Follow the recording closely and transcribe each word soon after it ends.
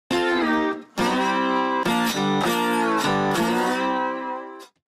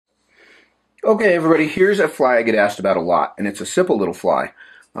Okay, everybody, here's a fly I get asked about a lot, and it's a simple little fly.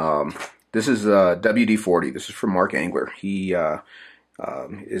 This is WD-40. This is from Mark Angler. He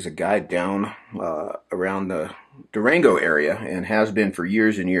is a guy down around the Durango area and has been for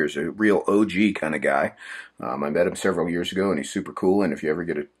years and years, a real OG kind of guy. I met him several years ago, and he's super cool, and if you ever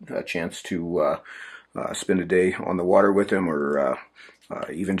get a chance to spend a day on the water with him or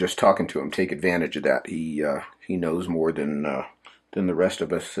even just talking to him, take advantage of that. He knows more than the rest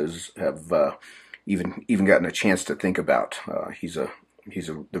of us have even gotten a chance to think about. He's the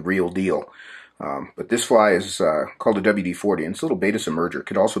real deal. But this fly is called a WD-40, and it's a little beta submerger. It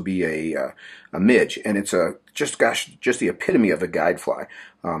could also be a midge, and it's just the epitome of a guide fly.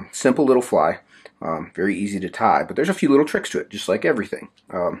 Simple little fly, very easy to tie, but there's a few little tricks to it, just like everything.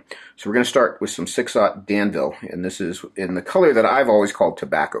 So we're going to start with some 6/0 Danville, and this is in the color that I've always called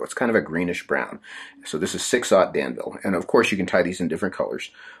tobacco. It's kind of a greenish brown. So this is 6/0 Danville, and of course you can tie these in different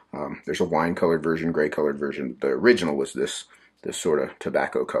colors. There's a wine-colored version, gray-colored version. The original was this sort of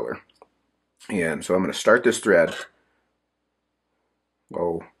tobacco color. And so I'm going to start this thread,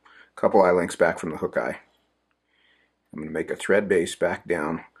 a couple eye lengths back from the hook eye. I'm going to make a thread base back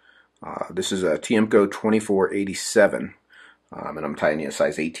down. This is a Tiemco 2487, and I'm tying a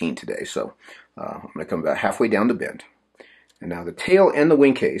size 18 today, so I'm going to come about halfway down the bend. And now the tail and the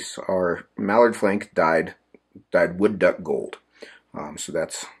wing case are Mallard flank dyed Woodduck gold. So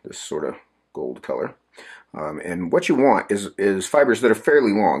that's this sort of gold color. And what you want is fibers that are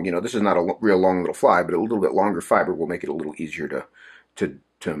fairly long. You know, this is not a real long little fly, but a little bit longer fiber will make it a little easier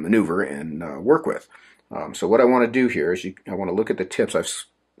to maneuver and work with. So what I want to do here is I want to look at the tips. I've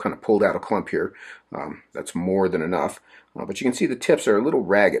kind of pulled out a clump here. That's more than enough. But you can see the tips are a little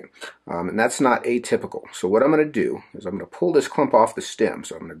ragged, and that's not atypical. So what I'm going to do is I'm going to pull this clump off the stem.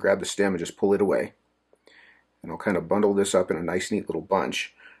 So I'm going to grab the stem and just pull it away. And I'll kind of bundle this up in a nice, neat little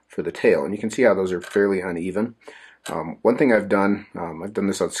bunch for the tail. And you can see how those are fairly uneven. One thing I've done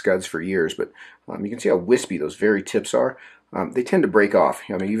this on scuds for years, but you can see how wispy those very tips are. They tend to break off.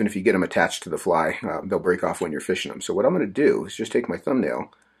 I mean, even if you get them attached to the fly, they'll break off when you're fishing them. So what I'm going to do is just take my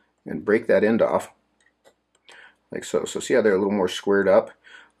thumbnail and break that end off, like so. So see how they're a little more squared up?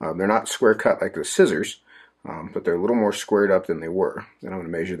 They're not square cut like the scissors, but they're a little more squared up than they were. And I'm going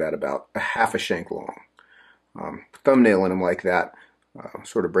to measure that about a half a shank long. Thumbnailing them like that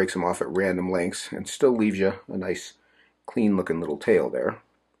sort of breaks them off at random lengths and still leaves you a nice clean looking little tail there.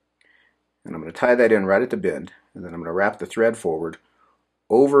 And I'm going to tie that in right at the bend, and then I'm going to wrap the thread forward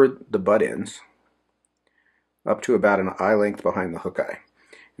over the butt ends up to about an eye length behind the hook eye.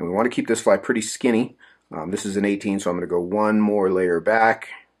 And we want to keep this fly pretty skinny. This is an 18, so I'm going to go one more layer back,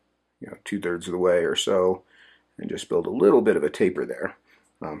 2/3 of the way or so, and just build a little bit of a taper there.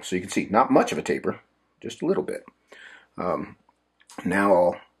 So you can see, not much of a taper, just a little bit. Now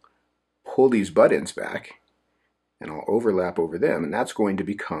I'll pull these butt ends back and I'll overlap over them, and that's going to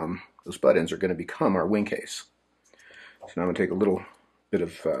become, those butt ends are going to become our wing case. So now I'm going to take a little bit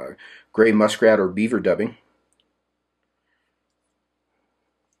of gray muskrat or beaver dubbing,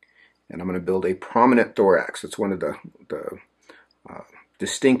 and I'm going to build a prominent thorax. It's one of the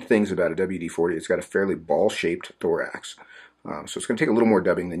distinct things about a WD-40. It's got a fairly ball-shaped thorax. So it's going to take a little more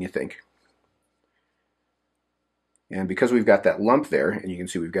dubbing than you think. And because we've got that lump there, and you can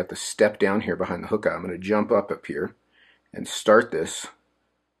see we've got the step down here behind the hook eye, I'm going to jump up here and start this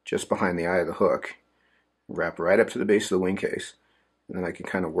just behind the eye of the hook, wrap right up to the base of the wing case, and then I can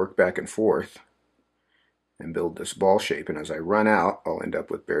kind of work back and forth and build this ball shape. And as I run out, I'll end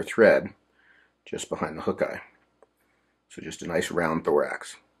up with bare thread just behind the hook eye. So just a nice round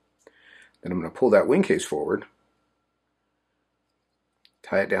thorax. Then I'm going to pull that wing case forward,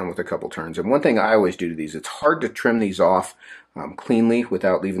 tie it down with a couple turns. And one thing I always do to these, it's hard to trim these off cleanly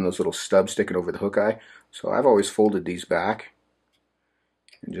without leaving those little stubs sticking over the hook eye. So I've always folded these back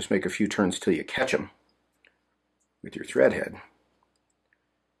and just make a few turns till you catch them with your thread head.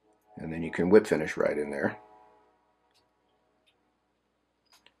 And then you can whip finish right in there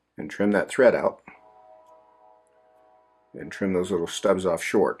and trim that thread out and trim those little stubs off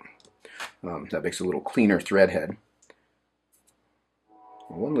short. That makes a little cleaner thread head.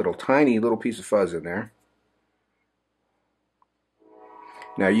 One little tiny little piece of fuzz in there.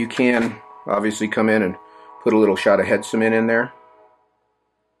 Now you can obviously come in and put a little shot of head cement in there,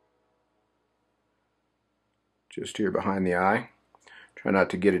 just here behind the eye. Try not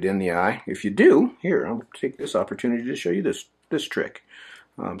to get it in the eye. If you do, here, I'll take this opportunity to show you this trick.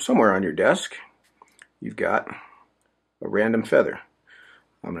 Somewhere on your desk you've got a random feather.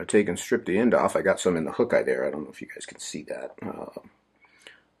 I'm going to take and strip the end off. I got some in the hook eye there. I don't know if you guys can see that.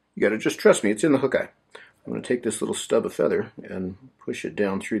 You got to just trust me, it's in the hook eye. I'm going to take this little stub of feather and push it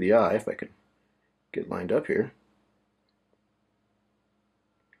down through the eye, if I can get lined up here.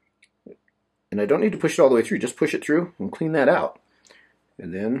 And I don't need to push it all the way through, just push it through and clean that out.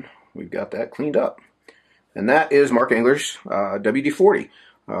 And then we've got that cleaned up. And that is Mark Angler's WD-40.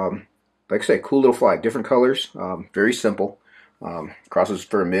 Like I say, cool little fly, different colors, very simple. Crosses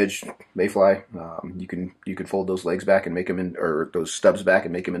for a midge, mayfly. You can fold those legs back and make them in, or those stubs back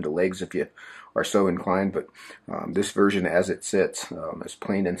and make them into legs if you are so inclined. But this version, as it sits, as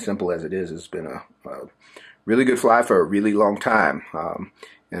plain and simple as it is, has been a really good fly for a really long time.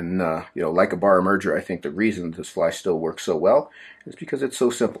 And you know, like a bar emerger, I think the reason this fly still works so well is because it's so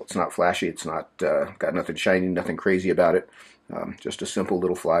simple. It's not flashy. It's not got nothing shiny, nothing crazy about it. Just a simple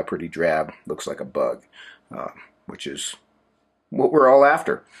little fly, pretty drab, looks like a bug, which is what we're all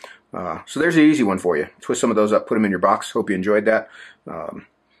after. So there's an easy one for you. Twist some of those up, put them in your box. Hope you enjoyed that.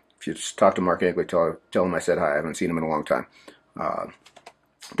 If you just talk to Mark Angler, tell him I said hi. I haven't seen him in a long time.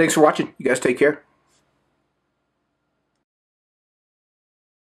 Thanks for watching. You guys take care.